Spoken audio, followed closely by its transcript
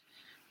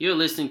You're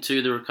listening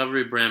to the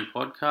Recovery Brand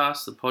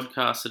Podcast, the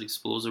podcast that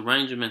explores a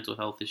range of mental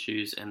health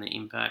issues and their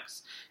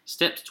impacts,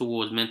 steps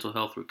towards mental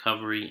health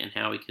recovery, and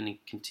how we can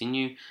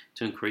continue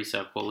to increase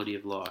our quality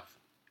of life.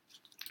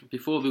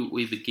 Before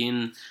we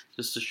begin,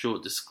 just a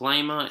short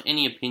disclaimer.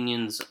 Any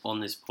opinions on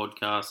this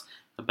podcast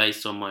are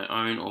based on my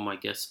own or my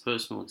guests'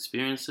 personal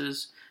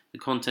experiences. The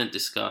content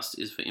discussed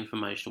is for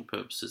informational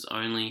purposes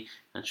only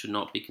and should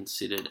not be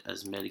considered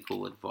as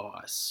medical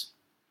advice.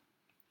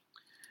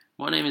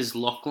 My name is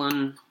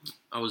Lachlan.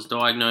 I was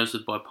diagnosed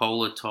with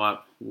bipolar type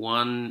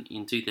 1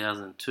 in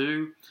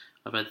 2002.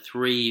 I've had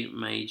 3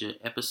 major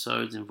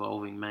episodes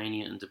involving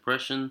mania and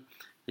depression.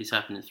 These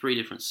happened in 3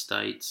 different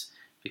states: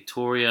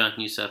 Victoria,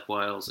 New South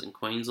Wales and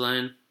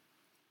Queensland.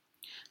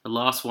 The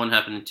last one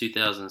happened in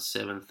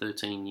 2007,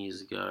 13 years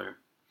ago.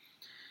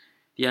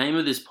 The aim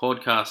of this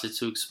podcast is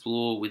to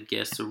explore with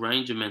guests a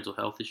range of mental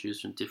health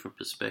issues from different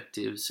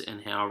perspectives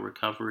and how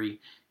recovery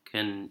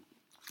can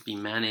be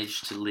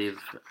managed to live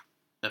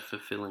a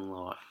fulfilling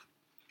life.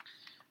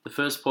 The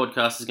first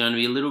podcast is going to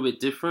be a little bit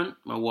different.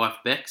 My wife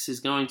Bex is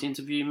going to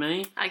interview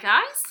me. Hi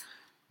guys.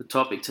 The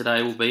topic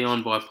today will be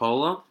on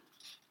bipolar.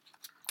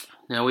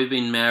 Now, we've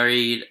been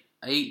married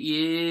 8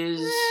 years.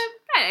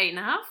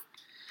 About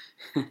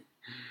 8.5.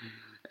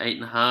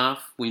 8.5.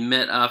 We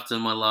met after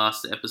my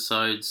last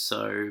episode,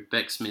 so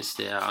Bex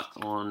missed out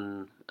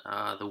on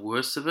the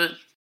worst of it.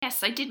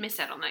 Yes, I did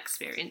miss out on that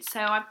experience. So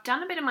I've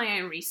done a bit of my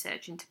own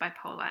research into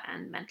bipolar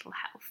and mental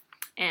health.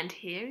 And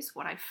here's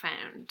what I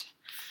found.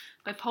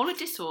 Bipolar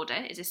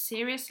disorder is a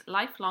serious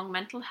lifelong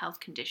mental health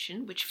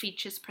condition which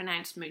features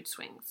pronounced mood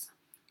swings.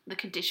 The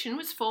condition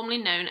was formerly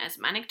known as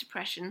manic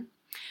depression,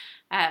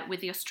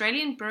 with the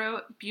Australian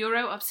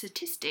Bureau of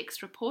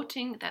Statistics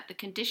reporting that the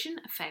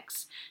condition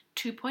affects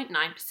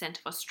 2.9%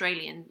 of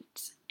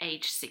Australians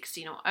aged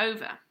 16 or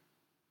over.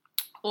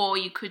 Or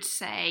you could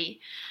say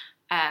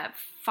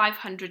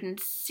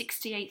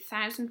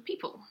 568,000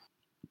 people.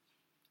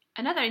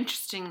 Another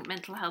interesting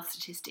mental health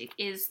statistic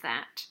is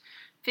that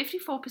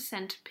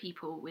 54% of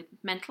people with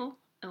mental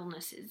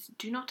illnesses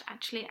do not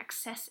actually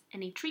access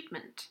any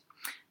treatment.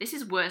 This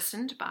is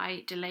worsened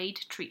by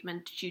delayed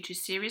treatment due to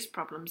serious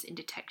problems in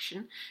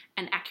detection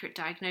and accurate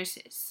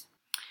diagnosis.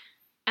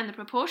 And the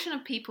proportion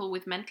of people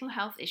with mental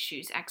health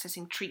issues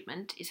accessing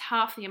treatment is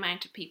half the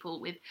amount of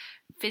people with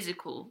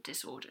physical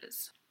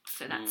disorders.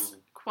 So that's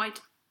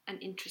quite an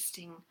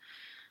interesting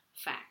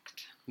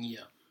fact.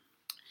 Yeah.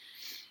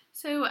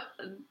 So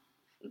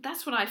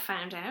that's what I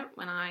found out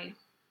when I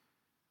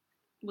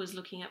was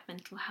looking at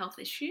mental health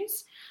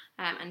issues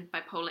and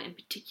bipolar in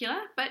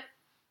particular. But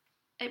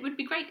it would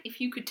be great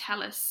if you could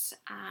tell us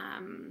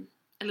a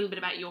little bit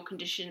about your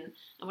condition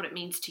and what it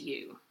means to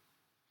you.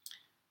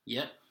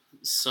 Yep.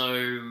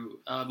 So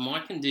my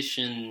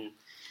condition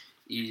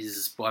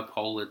is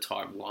bipolar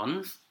type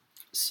 1.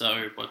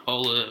 So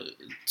bipolar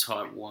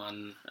type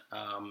 1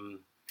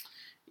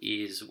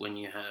 is when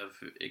you have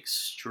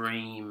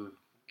extreme...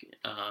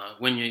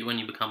 when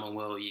you become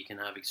unwell, you can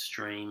have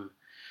extreme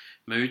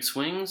mood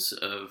swings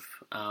of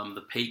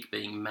the peak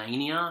being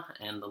mania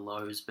and the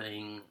lows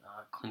being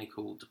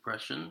clinical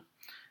depression,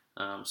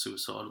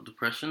 suicidal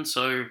depression.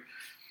 So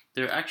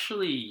there are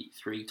actually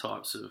 3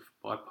 types of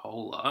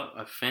bipolar.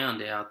 I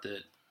found out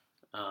that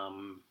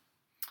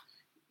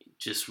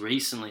just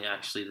recently,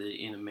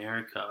 actually, in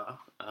America,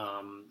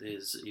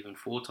 there's even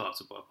 4 types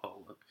of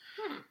bipolar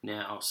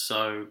now.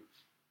 So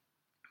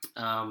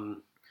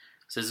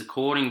says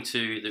according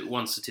to the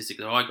one statistic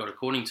that I got,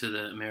 according to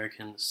the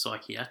American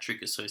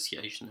Psychiatric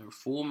Association, there are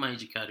 4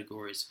 major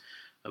categories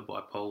of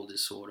bipolar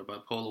disorder: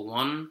 bipolar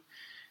 1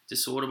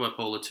 disorder,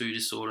 bipolar 2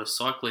 disorder,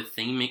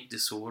 cyclothemic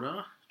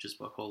disorder, which is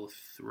bipolar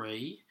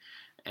 3,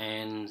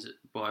 and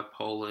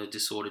bipolar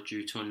disorder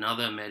due to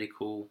another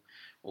medical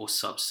or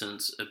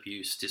substance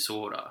abuse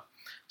disorder.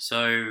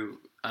 So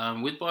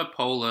with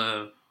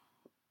bipolar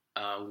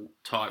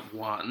type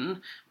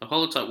 1,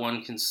 bipolar type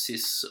 1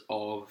 consists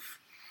of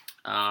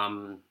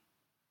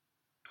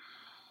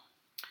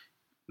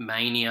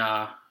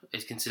mania.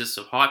 It consists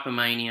of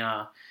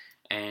hypomania,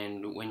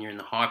 and when you're in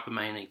the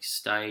hypomanic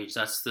stage,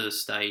 that's the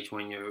stage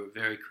when you're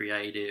very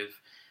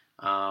creative.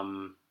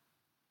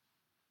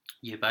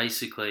 You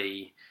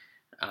basically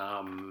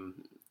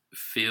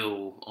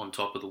feel on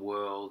top of the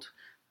world,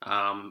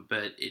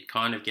 but it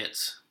kind of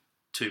gets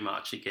too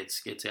much. It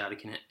gets out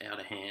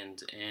of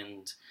hand,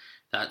 and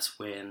that's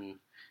when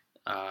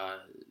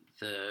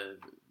the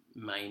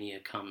mania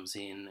comes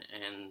in.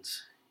 And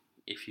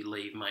if you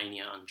leave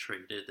mania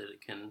untreated, that it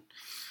can...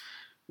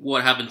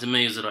 What happened to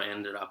me is that I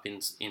ended up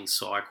in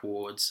psych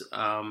wards. So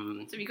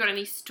have you got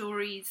any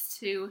stories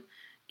to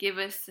give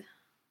us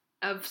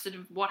of sort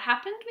of what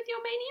happened with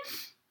your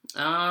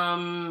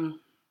mania?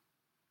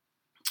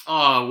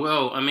 Oh,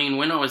 well, I mean,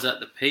 when I was at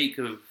the peak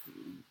of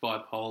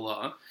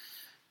bipolar,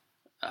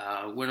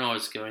 when I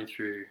was going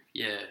through,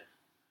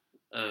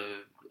 a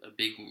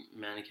big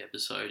manic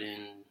episode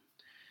in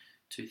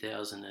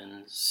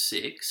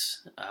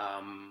 2006,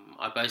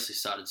 I basically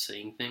started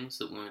seeing things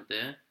that weren't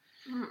there.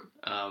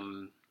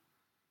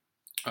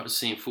 I was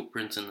seeing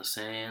footprints in the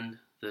sand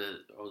that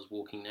I was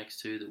walking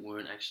next to that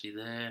weren't actually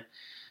there.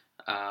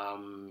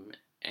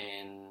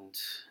 And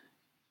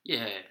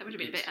yeah, that would have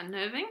been a bit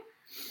unnerving.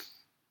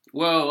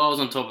 Well, I was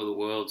on top of the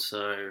world,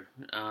 so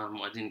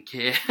I didn't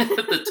care at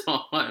the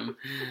time.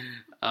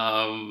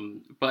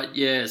 But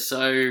yeah,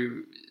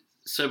 so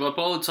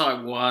bipolar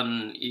type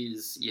 1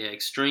 is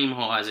extreme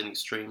highs and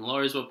extreme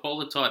lows.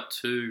 Bipolar type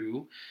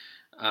 2,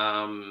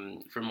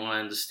 from my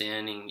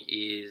understanding,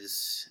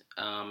 is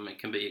it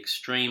can be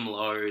extreme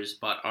lows,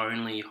 but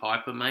only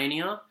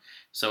hypermania.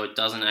 So it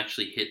doesn't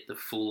actually hit the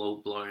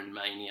full-blown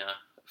mania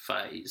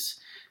phase.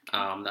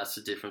 That's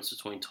the difference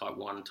between type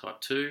 1 and type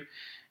 2.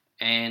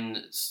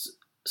 And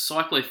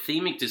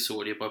cyclothemic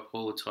disorder,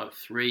 bipolar type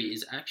 3,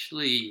 is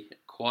actually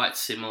quite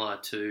similar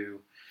to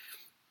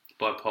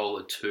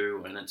bipolar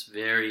 2, and it's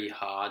very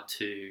hard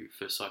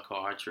for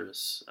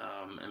psychiatrists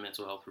and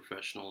mental health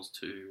professionals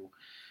to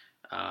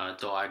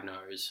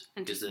diagnose.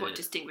 And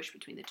distinguish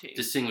between the two?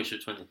 Distinguish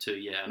between the two,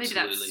 yeah,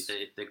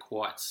 absolutely. They're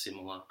quite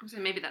similar. So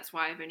maybe that's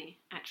why I've only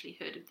actually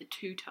heard of the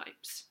two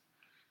types.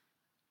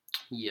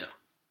 Yeah.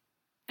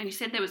 And you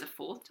said there was a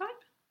fourth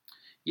type?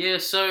 Yeah,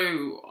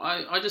 so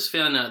I just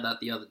found out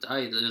that the other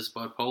day that there's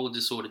bipolar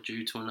disorder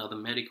due to another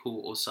medical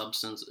or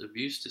substance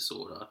abuse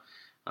disorder.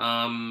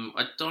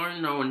 I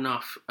don't know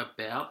enough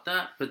about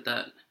that, but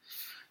that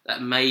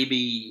may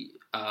be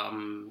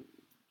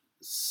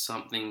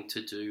something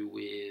to do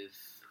with,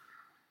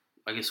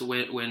 I guess,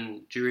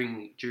 when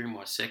during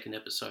my second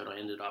episode, I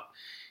ended up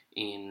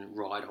in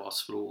Ryde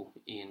Hospital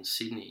in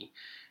Sydney.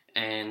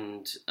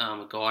 And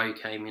a guy who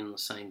came in the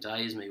same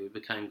day as me, we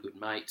became good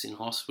mates in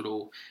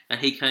hospital,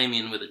 and he came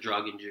in with a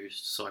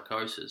drug-induced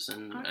psychosis,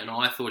 and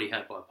I thought he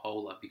had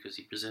bipolar because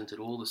he presented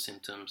all the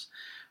symptoms,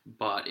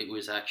 but it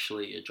was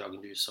actually a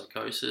drug-induced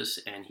psychosis,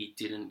 and he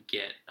didn't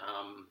get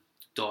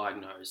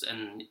diagnosed.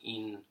 And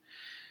in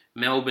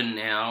Melbourne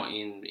now,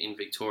 in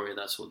Victoria,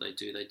 that's what they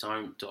do. They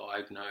don't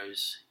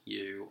diagnose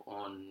you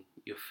on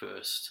your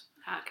first.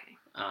 Okay.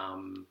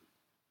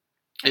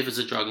 If it's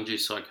a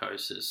drug-induced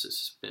psychosis,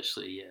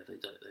 especially, they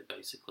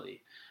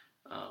basically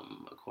are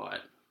quite,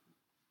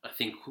 I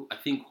think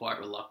quite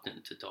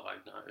reluctant to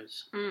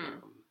diagnose.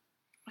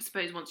 I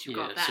suppose once you've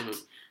got that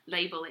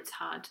label, it's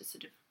hard to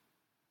sort of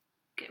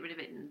get rid of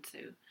it. And so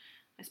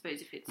I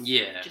suppose if it's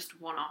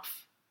just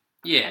one-off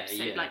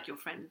episode, like your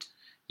friend.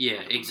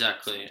 Yeah,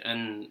 exactly.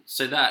 And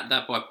so that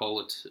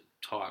bipolar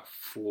type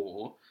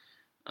 4,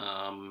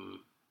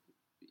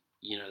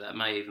 that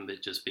may even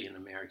just be an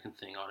American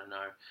thing, I don't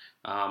know.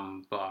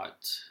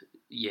 But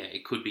yeah,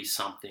 it could be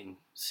something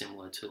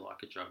similar to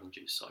like a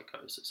drug-induced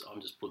psychosis.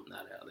 I'm just putting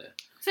that out there.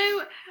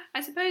 So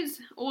I suppose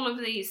all of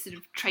these sort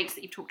of traits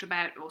that you've talked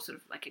about, or sort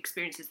of like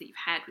experiences that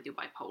you've had with your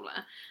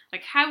bipolar,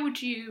 like how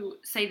would you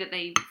say that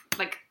the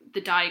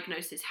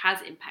diagnosis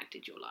has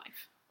impacted your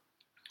life?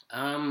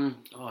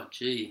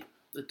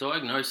 The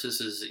diagnosis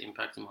has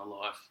impacted my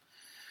life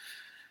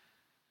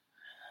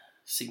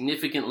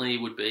significantly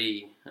would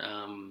be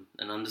an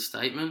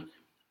understatement.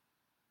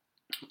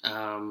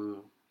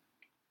 I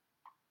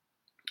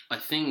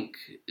think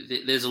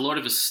there's a lot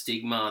of a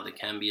stigma that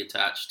can be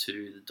attached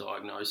to the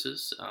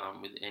diagnosis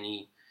with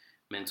any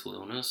mental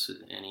illness,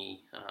 with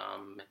any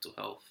mental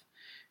health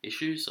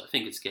issues. I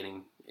think it's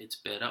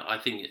better. I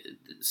think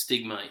the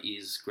stigma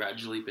is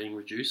gradually being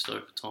reduced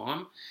over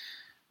time.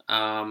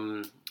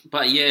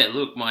 But yeah,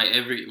 look, my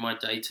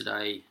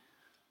day-to-day,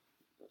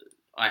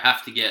 I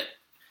have to get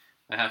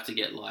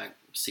like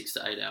 6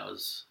 to 8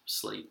 hours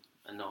sleep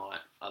a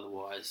night.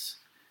 Otherwise,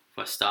 if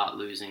I start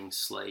losing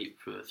sleep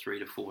for 3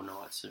 to 4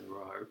 nights in a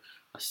row,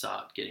 I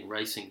start getting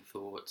racing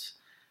thoughts,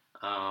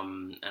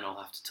 and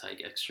I'll have to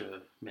take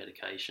extra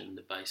medication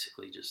to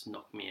basically just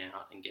knock me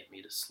out and get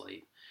me to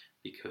sleep.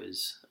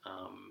 Because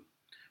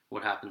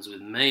what happens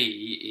with me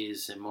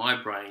is, in my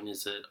brain,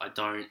 is that I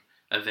don't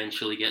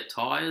eventually get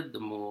tired the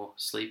more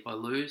sleep I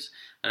lose.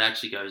 It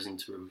actually goes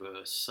into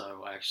reverse,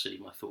 so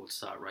my thoughts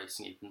start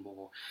racing even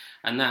more,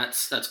 and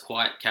that's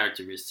quite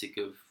characteristic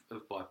of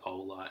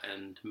bipolar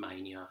and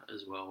mania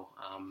as well.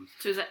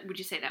 So would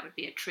you say that would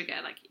be a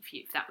trigger? Like if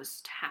that was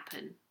to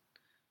happen,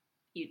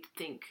 you'd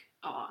think,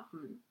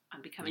 I'm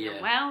becoming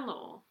unwell,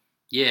 or?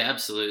 Yeah,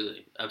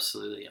 absolutely. I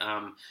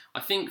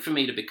think for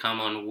me to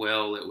become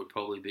unwell, it would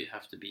probably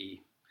have to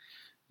be,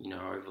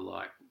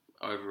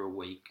 over a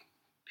week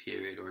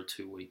period or a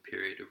 2-week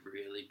period of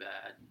really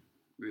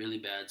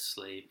bad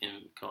sleep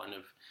and kind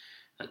of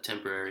a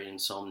temporary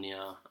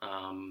insomnia,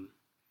 and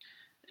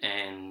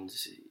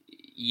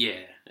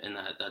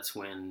that's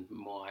when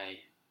my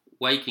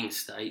waking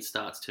state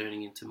starts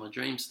turning into my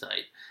dream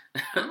state.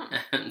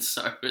 And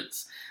so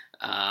it's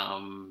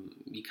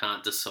you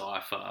can't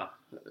decipher.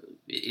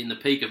 In the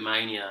peak of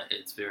mania,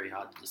 it's very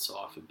hard to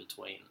decipher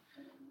between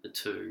the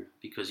two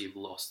because you've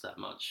lost that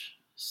much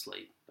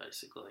sleep,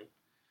 basically.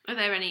 Are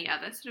there any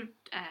other sort of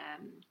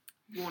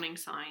warning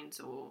signs,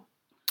 or?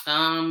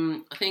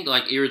 I think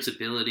like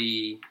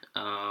irritability,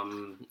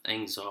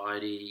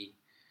 anxiety,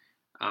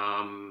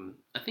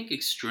 I think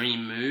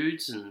extreme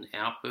moods and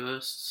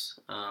outbursts,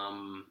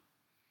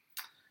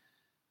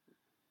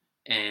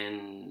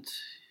 and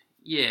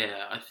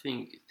Yeah, I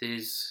think there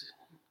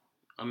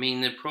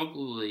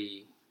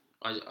probably,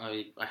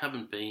 I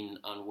haven't been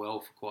unwell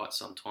for quite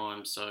some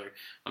time, so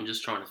I'm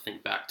just trying to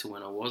think back to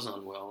when I was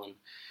unwell and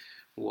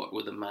what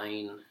were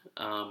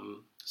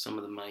some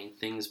of the main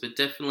things, but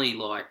definitely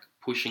like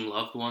pushing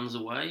loved ones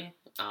away,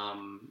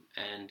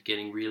 and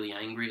getting really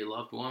angry at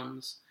loved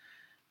ones.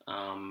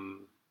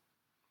 Um,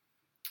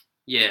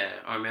 yeah,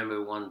 I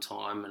remember one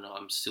time, and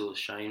I'm still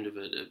ashamed of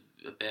it,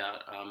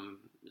 about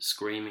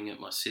screaming at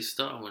my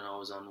sister when I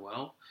was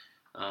unwell,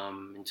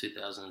 in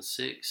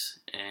 2006.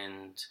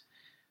 And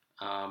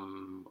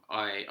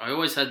I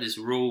always had this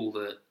rule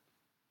that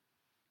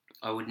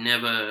I would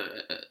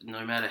never,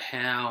 no matter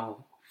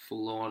how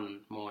full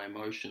on my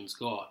emotions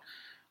got,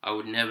 I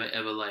would never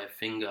ever lay a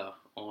finger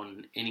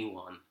on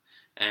anyone.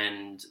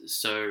 And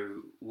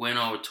so when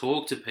I would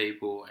talk to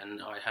people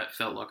and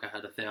felt like I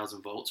had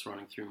 1,000 volts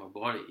running through my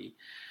body,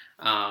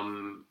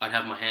 I'd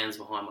have my hands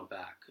behind my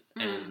back,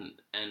 and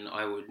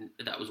I would.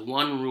 That was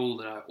one rule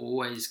that I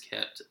always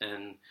kept,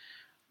 and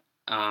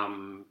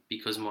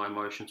because my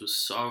emotions were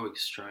so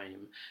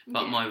extreme.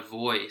 But my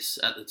voice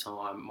at the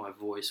time, my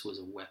voice was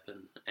a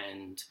weapon,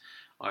 and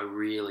I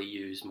really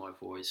used my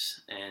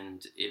voice,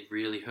 and it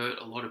really hurt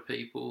a lot of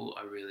people.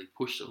 I really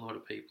pushed a lot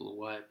of people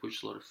away,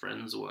 pushed a lot of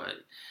friends away.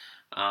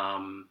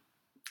 Um,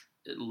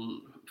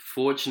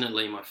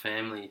 Fortunately, my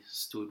family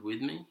stood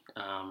with me.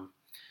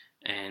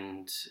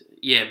 And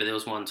yeah, but there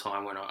was one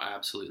time when I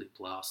absolutely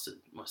blasted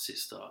my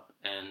sister,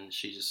 and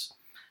she just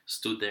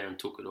stood there and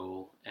took it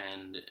all,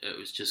 and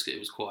it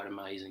was quite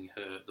amazing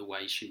the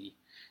way she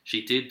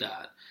did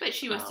that. But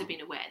she must have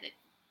been aware that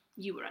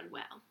you were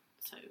unwell,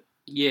 so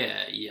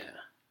yeah.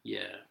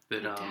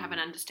 But to have an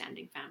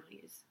understanding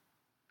family is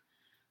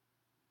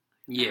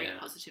a very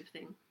positive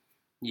thing.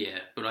 Yeah,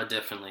 but I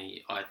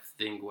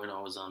think when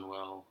I was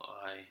unwell,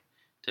 I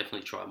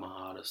definitely tried my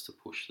hardest to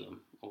push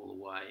them all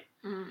the way,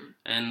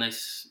 and they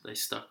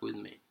stuck with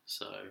me.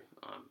 So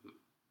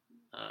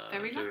I'm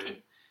very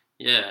lucky.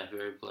 Yeah,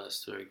 very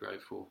blessed, very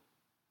grateful.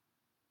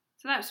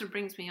 So that sort of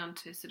brings me on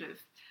to sort of,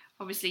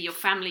 obviously your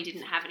family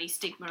didn't have any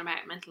stigma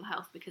about mental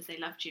health because they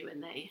loved you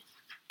and they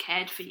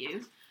cared for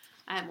you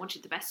and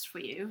wanted the best for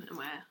you and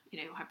were,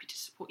 happy to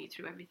support you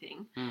through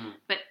everything.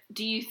 But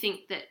do you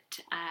think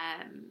that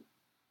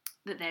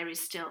that there is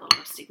still a lot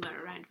of stigma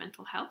around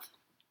mental health?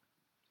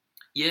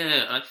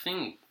 Yeah, I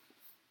think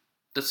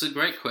that's a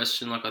great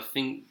question. Like, I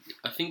think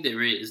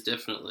there is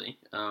definitely.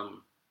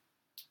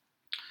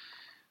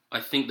 I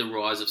think the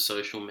rise of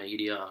social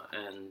media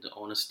and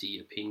honesty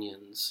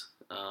opinions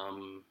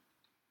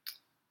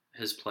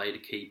has played a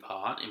key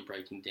part in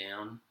breaking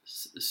down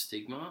the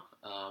stigma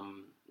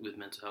with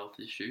mental health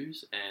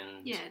issues,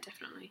 and yeah,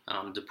 definitely.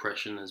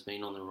 Depression has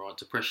been on the rise.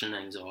 Depression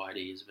and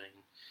anxiety has been,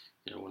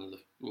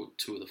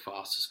 two of the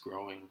fastest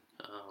growing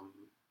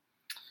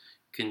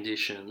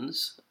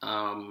conditions.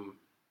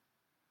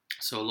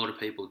 So a lot of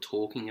people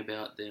talking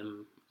about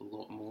them a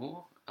lot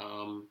more.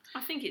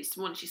 I think it's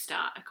once you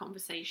start a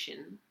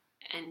conversation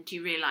and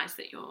you realise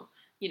that you're,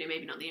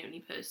 maybe not the only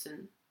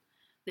person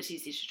that is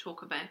easy to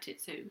talk about it.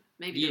 So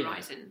maybe the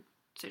rise in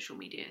social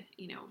media,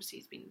 obviously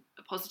has been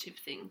a positive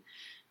thing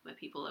where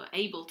people are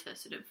able to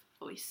sort of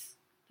voice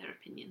their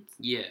opinions.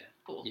 Yeah.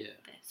 Or their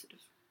sort of...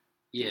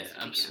 Yeah,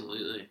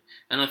 absolutely.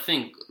 And I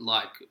think,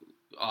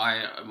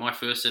 my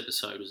first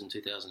episode was in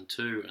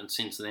 2002, and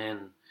since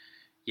then,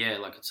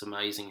 it's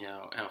amazing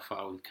how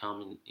far we've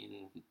come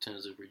in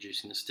terms of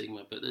reducing the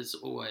stigma, but there's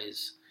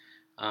always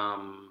a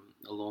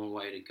long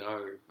way to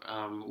go.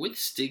 With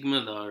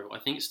stigma, though, I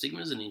think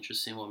stigma is an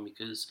interesting one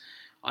because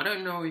I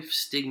don't know if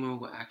stigma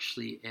will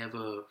actually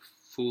ever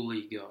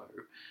fully go.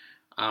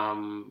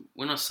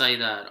 When I say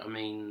that, I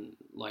mean,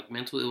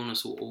 mental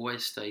illness will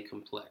always stay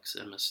complex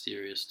and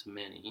mysterious to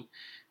many,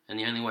 and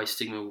the only way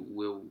stigma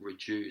will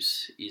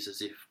reduce is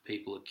as if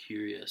people are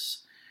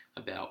curious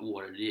about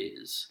what it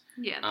is.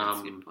 Yeah, that's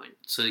a good point.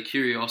 So the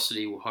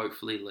curiosity will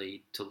hopefully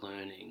lead to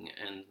learning,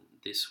 and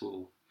this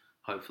will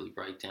hopefully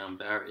break down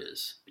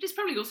barriers. But it's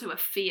probably also a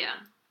fear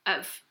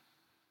of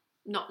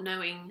not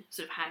knowing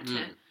sort of how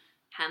to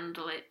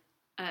handle it,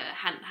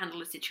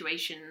 handle a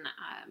situation.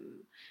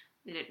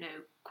 They don't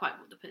know quite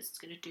what the person's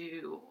going to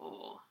do,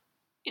 or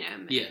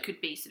it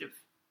could be sort of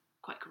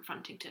quite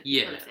confronting to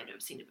people if they've never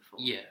seen it before.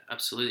 Yeah,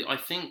 absolutely. I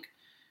think,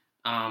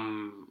 I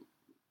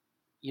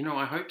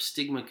hope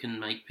stigma can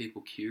make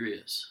people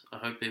curious. I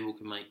hope people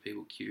can make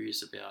people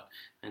curious about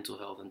mental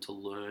health and to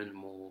learn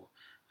more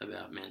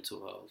about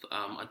mental health.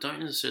 I don't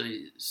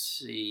necessarily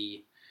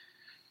see...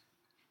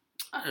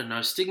 I don't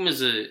know,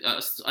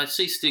 I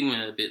see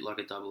stigma a bit like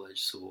a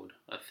double-edged sword.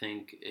 I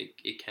think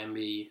it can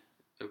be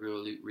a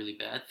really, really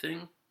bad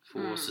thing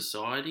for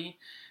society.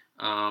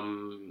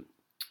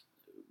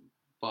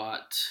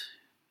 But,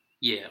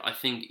 yeah, I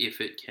think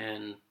if it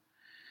can...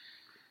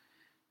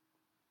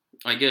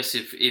 I guess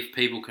if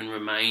people can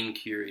remain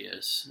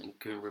curious and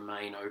can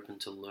remain open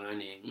to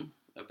learning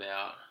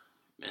about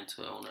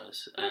mental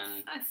illness,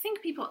 and I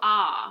think people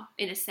are,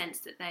 in a sense,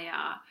 that they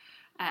are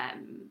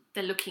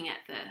they're looking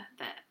at the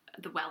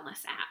the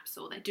wellness apps,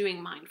 or they're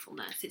doing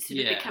mindfulness. It's sort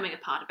of becoming a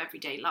part of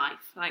everyday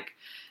life. Like,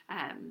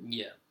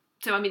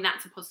 so I mean,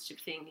 that's a positive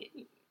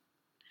thing.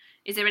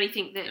 Is there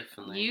anything that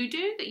you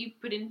do that you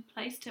put in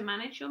place to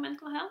manage your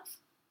mental health?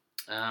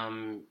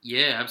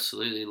 Yeah,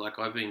 absolutely. Like,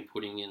 I've been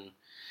putting in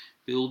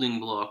building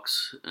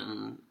blocks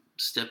and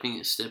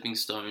stepping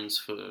stones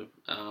for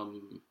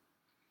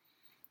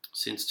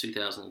since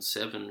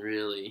 2007,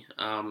 really,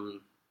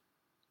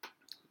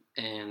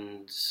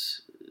 and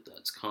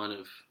that's kind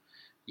of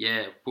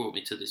brought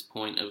me to this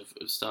point of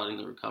starting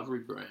the recovery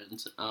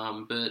brand.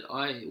 But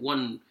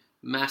one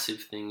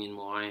massive thing in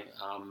my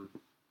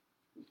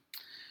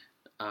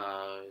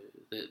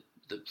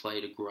that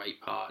played a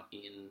great part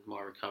in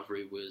my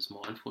recovery was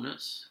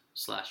mindfulness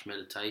 /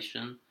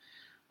 meditation.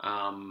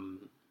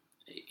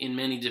 In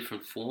many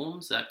different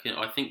forms. I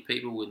think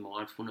people with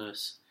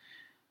mindfulness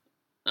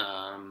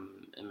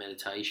and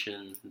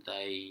meditation,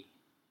 they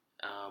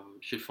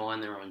should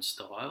find their own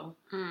style.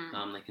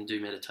 They can do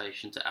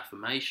meditation to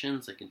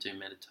affirmations. They can do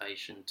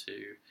meditation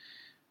to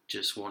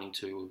just wanting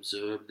to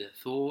observe their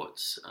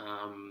thoughts.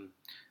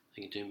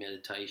 They can do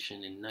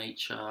meditation in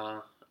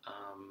nature.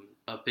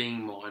 But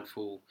being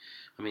mindful,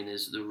 I mean,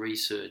 the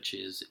research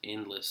is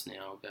endless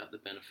now about the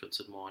benefits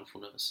of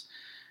mindfulness.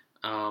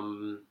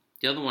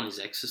 The other one is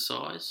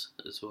exercise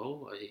as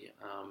well.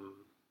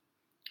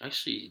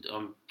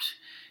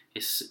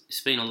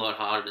 It's been a lot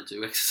harder to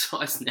do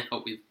exercise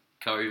now with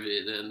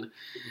COVID, and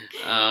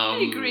I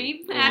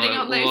agree. Adding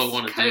on those all I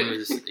want to do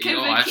is eat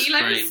ice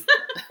cream.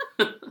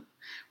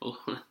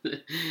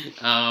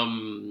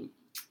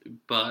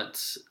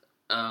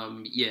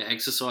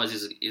 Exercise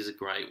is a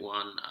great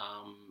one.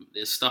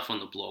 There's stuff on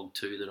the blog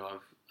too that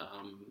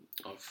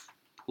I've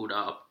put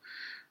up.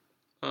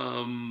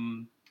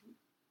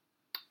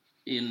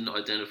 In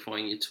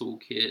identifying your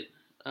toolkit.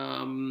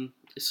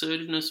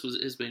 Assertiveness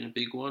has been a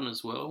big one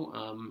as well,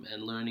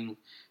 and learning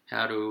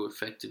how to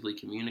effectively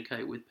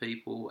communicate with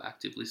people,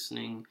 active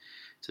listening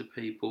to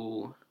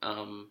people,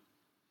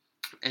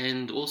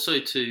 and also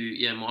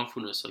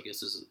mindfulness, I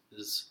guess, is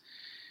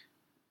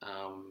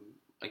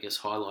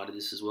highlighted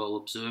this as well.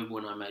 Observe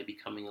when I may be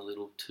coming a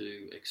little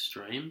too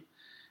extreme,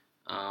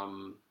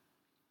 and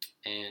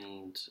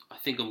I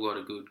think I've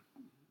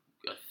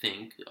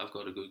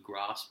got a good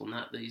grasp on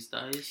that these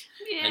days.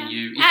 Yeah,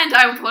 and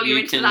I will pull you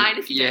into line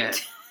if you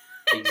don't.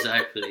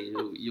 Exactly.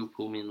 You'll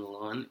pull me in the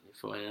line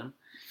if I am.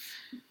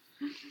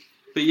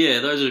 But yeah,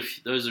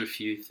 those are a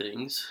few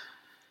things.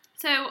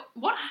 So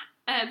what?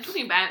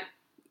 Talking about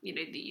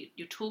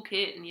your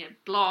toolkit and your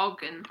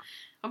blog, and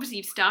obviously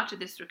you've started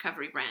this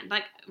recovery brand.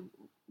 Like,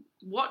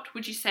 what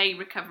would you say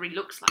recovery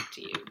looks like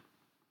to you?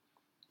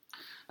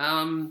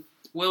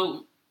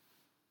 Well,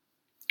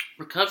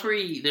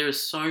 recovery, there are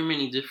so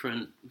many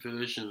different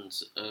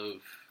versions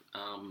of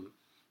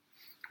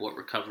what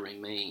recovery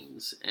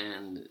means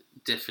and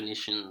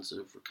definitions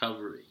of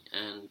recovery.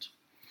 And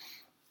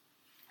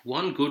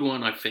one good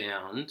one I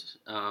found,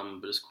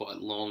 but it's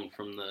quite long,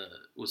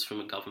 was from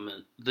the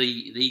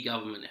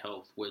government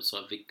health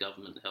website, Vic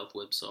Government Health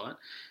website,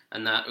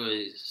 and that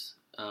was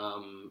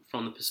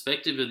from the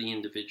perspective of the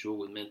individual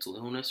with mental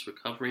illness.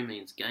 Recovery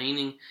means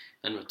gaining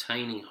and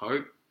retaining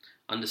hope,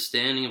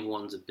 understanding of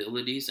one's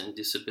abilities and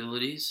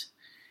disabilities,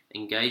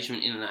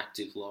 engagement in an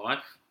active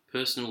life,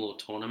 personal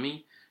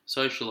autonomy,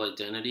 social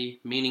identity,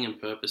 meaning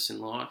and purpose in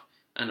life,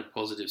 and a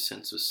positive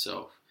sense of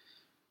self.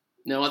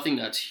 Now, I think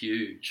that's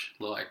huge.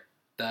 Like,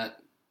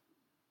 that,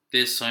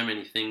 there's so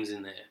many things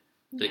in there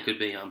that could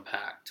be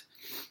unpacked.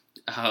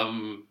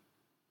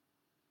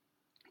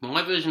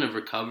 My version of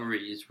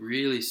recovery is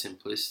really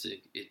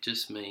simplistic. It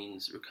just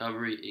means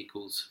recovery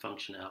equals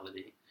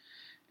functionality.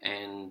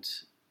 And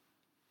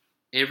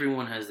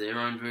everyone has their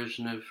own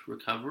version of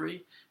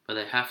recovery, but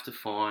they have to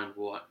find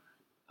what,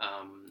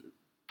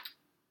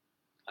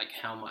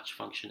 how much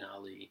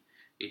functionality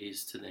it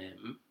is to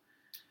them.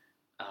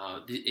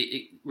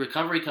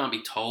 Recovery can't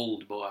be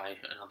told by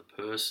another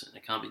person.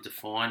 It can't be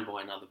defined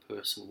by another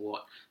person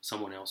what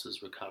someone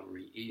else's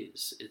recovery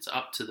is. It's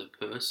up to the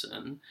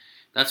person.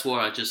 That's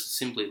why I just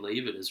simply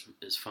leave it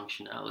as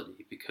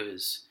functionality,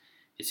 because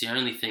it's the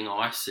only thing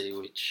I see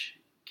which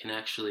can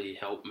actually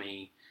help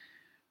me.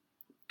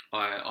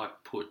 I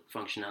put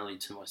functionality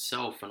to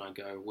myself and I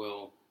go,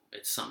 well,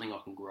 it's something I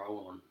can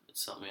grow on.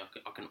 It's something I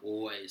can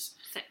always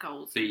set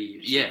goals.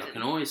 I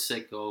can always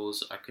set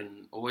goals. I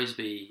can always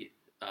be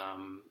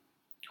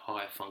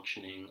higher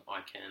functioning.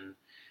 I can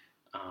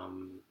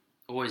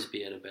always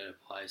be at a better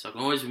place. I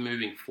can always be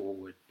moving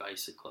forward,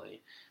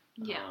 basically.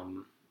 Yeah.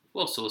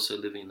 Whilst also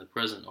living in the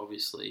present,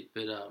 obviously.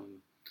 But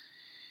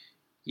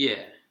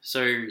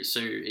so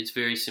it's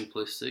very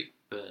simplistic,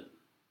 but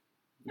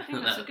I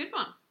think that's a good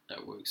one.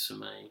 That works for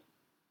me.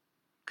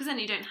 Because then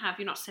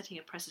you're not setting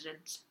a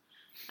precedent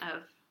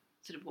of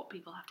sort of what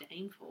people have to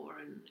aim for,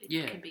 and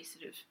it can be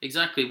sort of...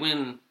 Exactly.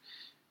 When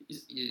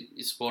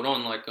you're spot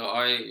on, like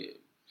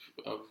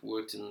I've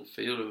worked in the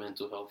field of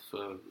mental health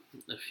for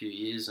a few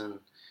years, and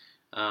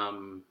I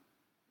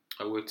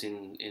worked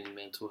in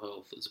mental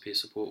health as a peer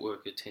support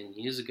worker 10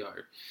 years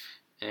ago,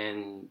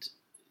 and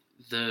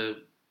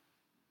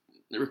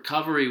the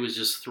recovery was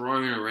just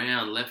thrown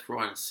around left,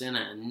 right, and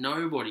centre, and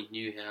nobody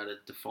knew how to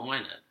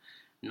define it.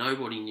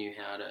 Nobody knew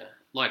how to,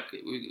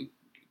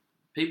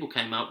 people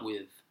came up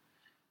with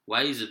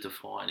ways of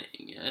defining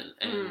it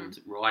and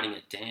writing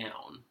it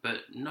down,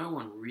 but no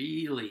one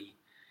really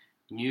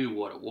knew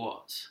what it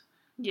was.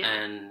 Yeah.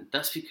 And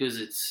that's because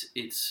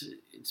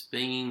it's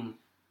being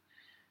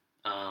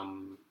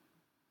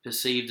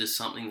perceived as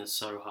something that's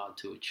so hard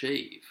to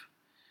achieve.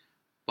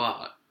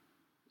 But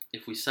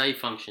if we say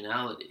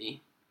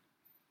functionality,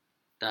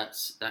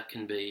 that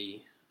can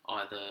be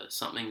either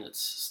something that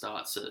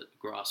starts at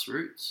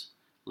grassroots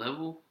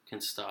level, can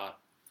start,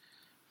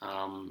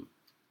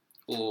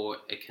 or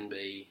it can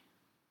be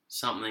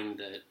something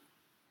that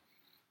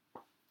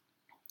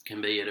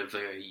can be at a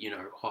very,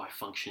 high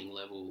functioning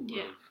level.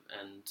 Yeah.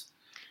 And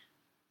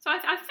so I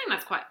think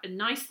that's quite a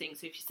nice thing.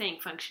 So if you're saying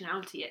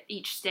functionality at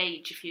each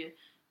stage, if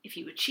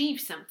you achieve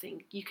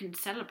something, you can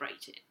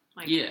celebrate it.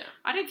 I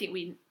don't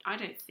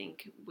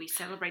think we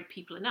celebrate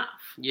people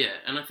enough. Yeah,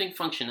 and I think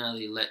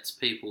functionality lets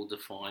people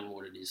define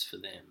what it is for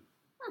them,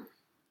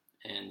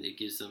 and it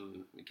gives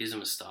them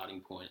a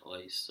starting point at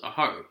least. I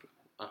hope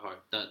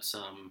that's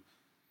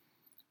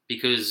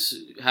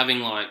because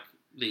having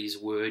these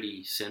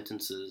wordy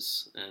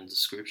sentences and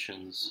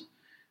descriptions,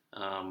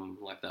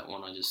 like that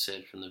one I just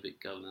said from the Vic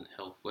Government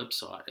Health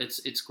website,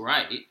 it's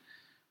great,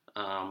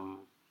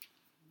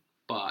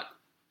 but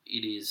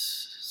it is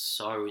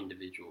so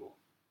individual.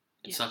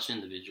 It's such an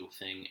individual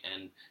thing,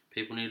 and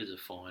people need to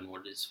define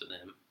what it is for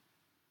them.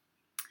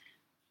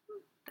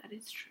 That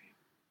is true.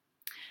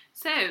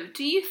 So,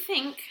 do you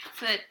think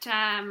that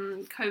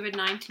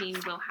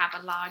COVID-19 will have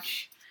a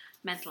large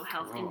mental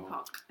health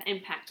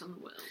impact on the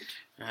world?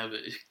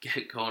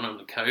 Get going on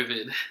the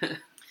COVID.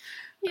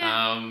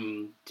 Yeah.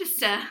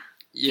 Just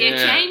gear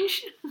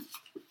change.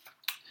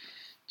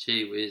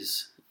 Gee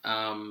whiz.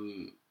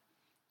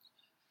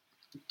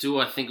 Do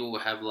I think it will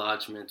have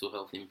large mental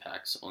health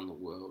impacts on the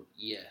world?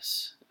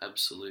 Yes,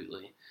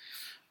 absolutely.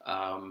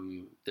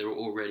 There are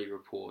already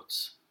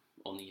reports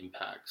on the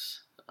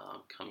impacts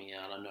coming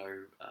out. I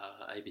know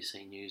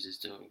ABC News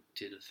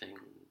did a thing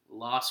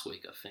last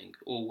week, I think,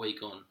 all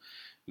week on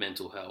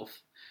mental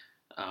health,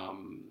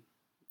 and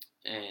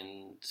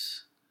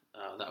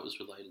that was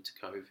related to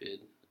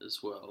COVID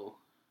as well.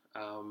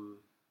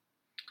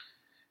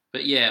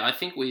 But yeah, I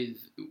think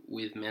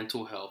with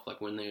mental health,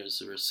 when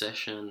there's a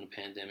recession,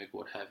 pandemic,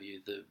 what have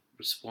you, the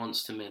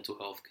response to mental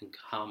health can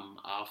come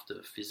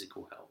after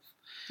physical health.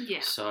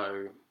 Yeah.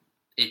 So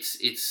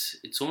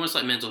it's almost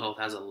like mental health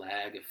has a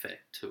lag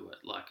effect to it.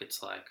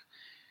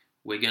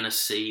 We're going to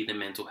see the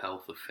mental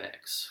health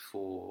effects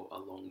for a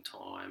long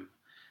time,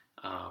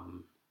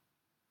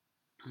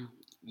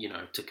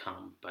 to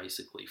come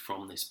basically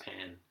from this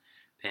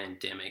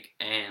pandemic,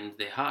 and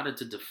they're harder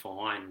to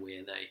define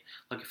where they,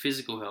 like a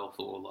physical health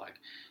or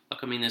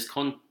there's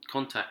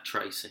contact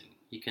tracing.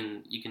 You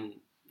can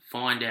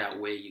find out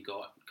where you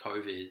got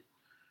COVID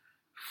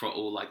from,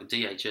 or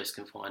DHS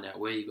can find out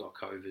where you got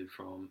COVID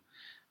from.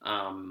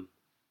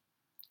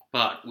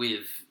 But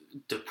with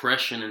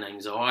depression and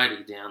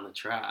anxiety down the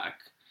track,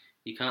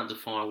 you can't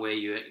define where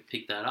you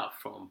pick that up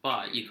from,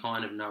 but you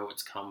kind of know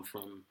it's come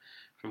from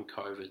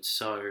COVID.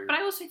 So, but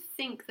I also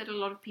think that a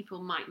lot of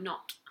people might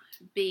not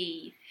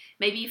be,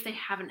 maybe if they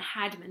haven't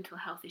had mental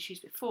health issues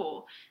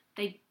before,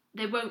 they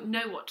won't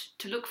know what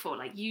to look for.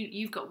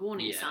 You've got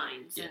warning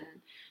signs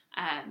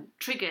and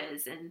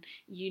triggers, and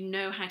you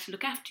know how to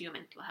look after your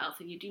mental health,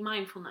 and you do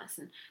mindfulness.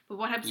 But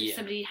what happens if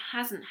somebody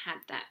hasn't had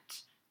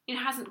that?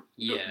 Hasn't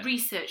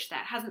researched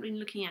that, hasn't been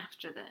looking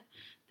after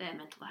their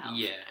mental health,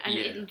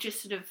 it'll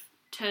just sort of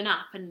turn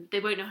up, and they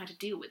won't know how to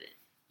deal with it.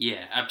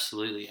 Yeah,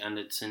 absolutely, and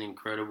it's an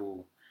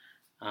incredible.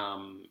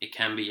 It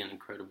can be an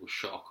incredible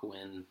shock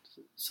when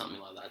something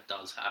like that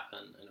does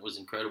happen, and it was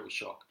an incredible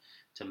shock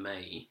to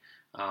me.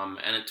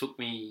 And it took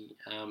me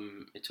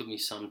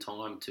some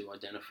time to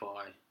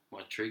identify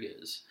my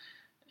triggers,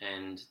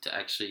 and to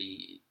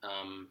actually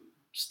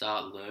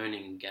start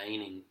learning,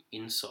 gaining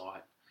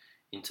insight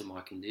into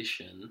my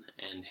condition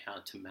and how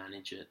to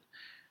manage it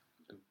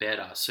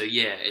better. So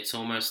yeah, it's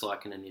almost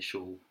like an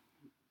initial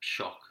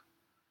shock,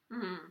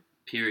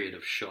 period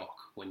of shock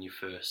when you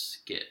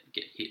first get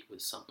hit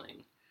with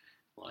something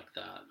like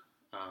that.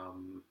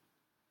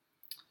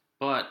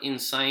 But in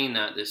saying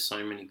that, there's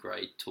so many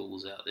great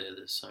tools out there.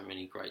 There's so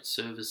many great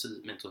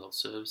services, mental health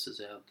services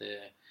out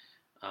there.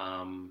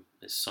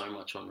 There's so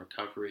much on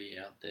recovery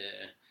out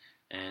there,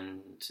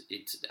 and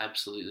it's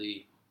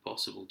absolutely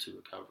possible to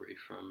recovery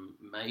from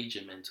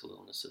major mental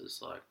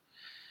illnesses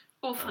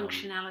or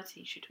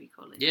functionality, should we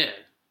call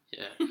it?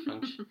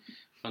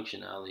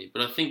 Functionality.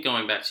 But I think,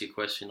 going back to your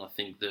question, I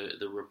think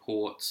the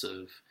reports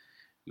of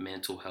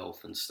mental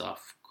health and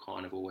stuff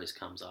kind of always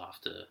comes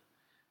after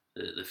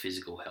the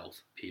physical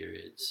health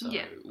period. So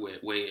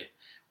we're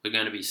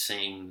going to be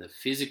seeing the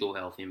physical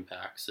health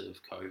impacts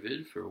of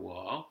COVID for a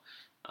while,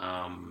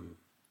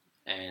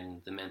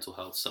 and the mental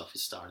health stuff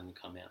is starting to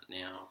come out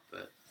now.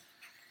 But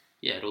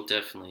yeah,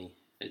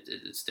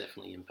 it's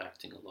definitely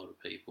impacting a lot of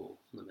people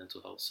on the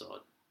mental health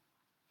side.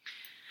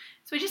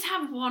 So we just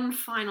have one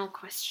final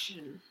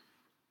question.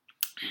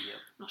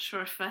 Yep. Not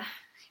sure if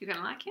you're going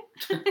to like it.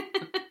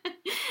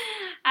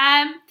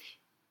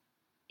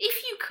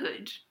 If you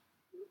could,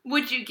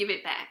 would you give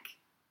it back?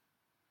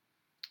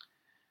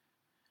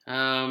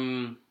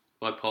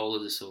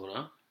 Bipolar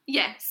disorder.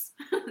 Yes.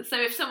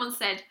 So if someone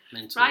said,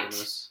 Mental right,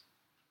 illness.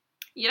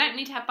 you don't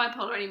need to have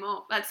bipolar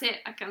anymore. That's it.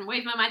 I can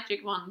wave my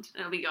magic wand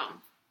and it'll be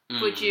gone.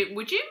 Would you,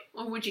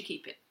 or would you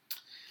keep it?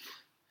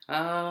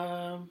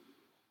 I've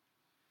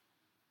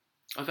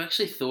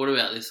actually thought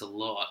about this a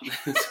lot,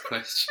 this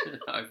question,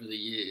 over the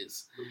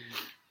years.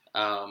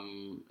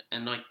 And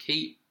I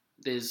keep,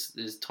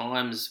 there's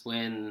times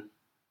when,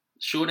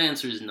 short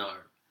answer is no.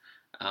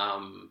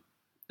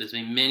 There's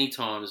been many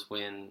times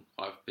when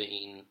I've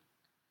been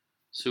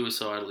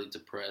suicidally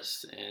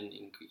depressed and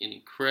in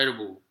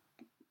incredible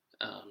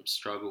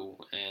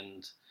struggle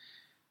and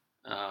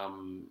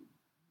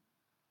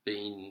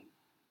been,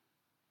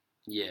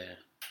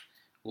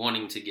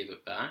 wanting to give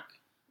it back.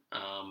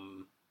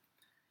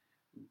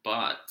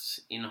 But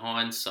in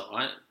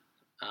hindsight,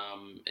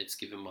 it's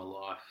given my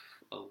life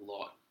a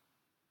lot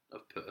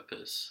of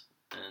purpose,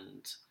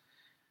 and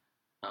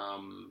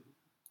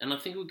I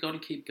think we've got to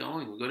keep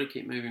going. We've got to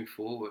keep moving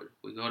forward.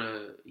 We've got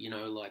to, we've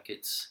got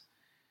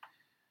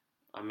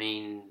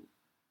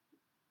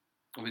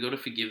to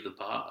forgive the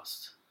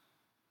past.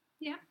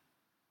 Yeah.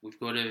 We've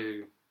got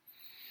to,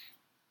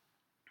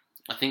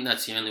 I think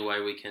that's the only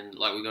way we can,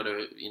 we've got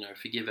to,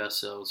 forgive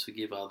ourselves,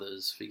 forgive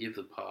others, forgive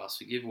the past,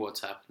 forgive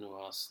what's happened to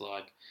us.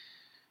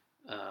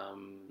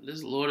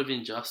 There's a lot of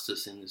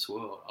injustice in this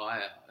world.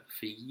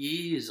 For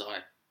years, I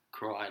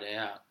cried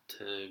out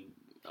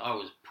I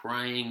was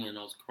praying and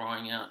I was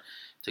crying out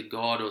to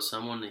God or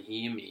someone to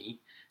hear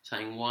me,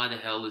 saying, why the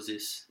hell is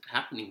this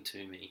happening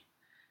to me?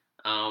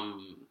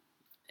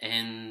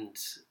 And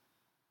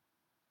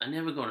I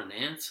never got an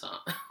answer.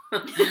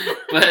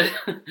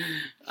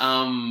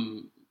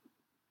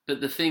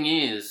 But the thing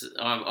is,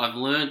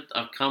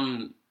 I've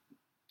come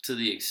to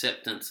the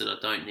acceptance that I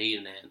don't need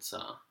an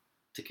answer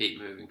to keep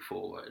moving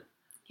forward.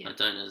 Yeah. I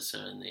don't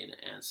necessarily need an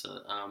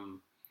answer.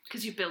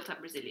 Because you've built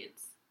up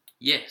resilience.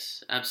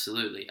 Yes,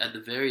 absolutely. At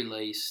the very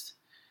least,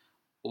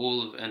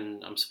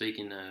 and I'm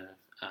speaking to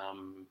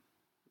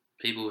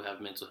people who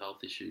have mental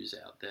health issues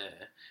out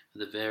there, at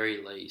the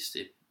very least,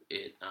 it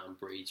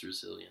breeds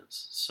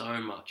resilience. So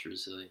much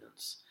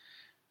resilience.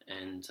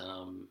 And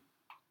I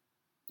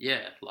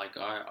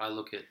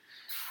look at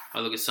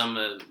some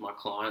of my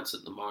clients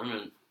at the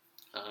moment.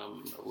 I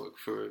work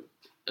for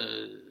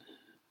a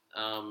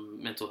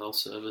mental health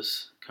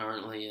service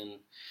currently, and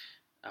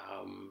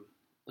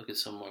look at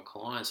some of my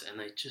clients, and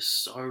they're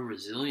just so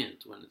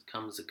resilient when it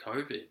comes to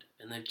COVID,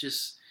 and they're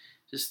just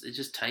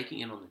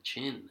taking it on the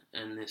chin,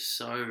 and it's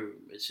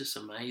just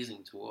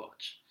amazing to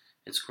watch.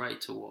 It's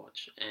great to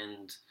watch,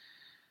 and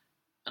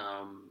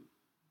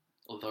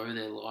although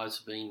their lives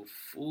have been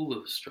full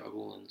of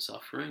struggle and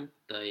suffering,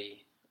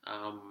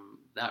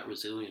 that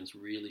resilience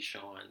really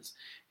shines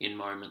in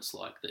moments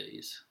like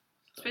these.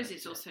 I suppose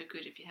it's also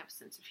good if you have a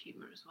sense of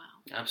humour as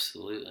well.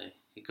 Absolutely.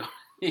 You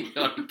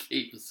got to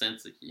keep a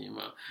sense of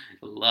humour.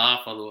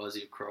 Laugh, otherwise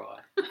you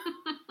cry.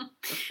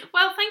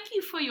 Well, thank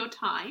you for your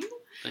time.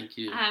 Thank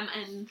you.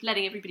 And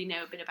letting everybody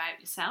know a bit about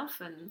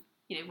yourself and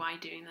why you're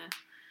doing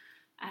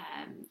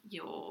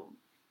your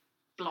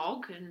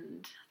blog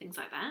and things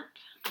like that.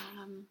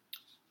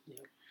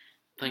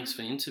 Thanks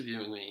for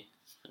interviewing me,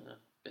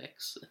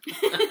 Bex.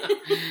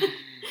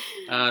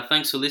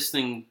 Thanks for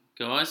listening,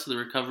 guys, to the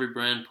Recovery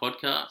Brand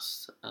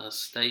podcast.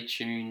 Stay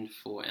tuned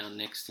for our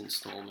next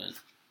instalment.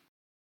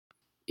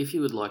 If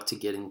you would like to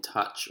get in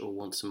touch or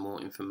want some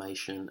more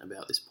information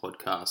about this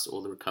podcast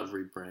or the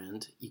Recovery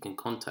Brand, you can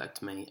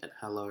contact me at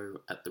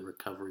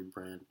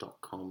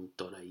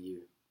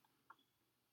hello@therecoverybrand.com.au.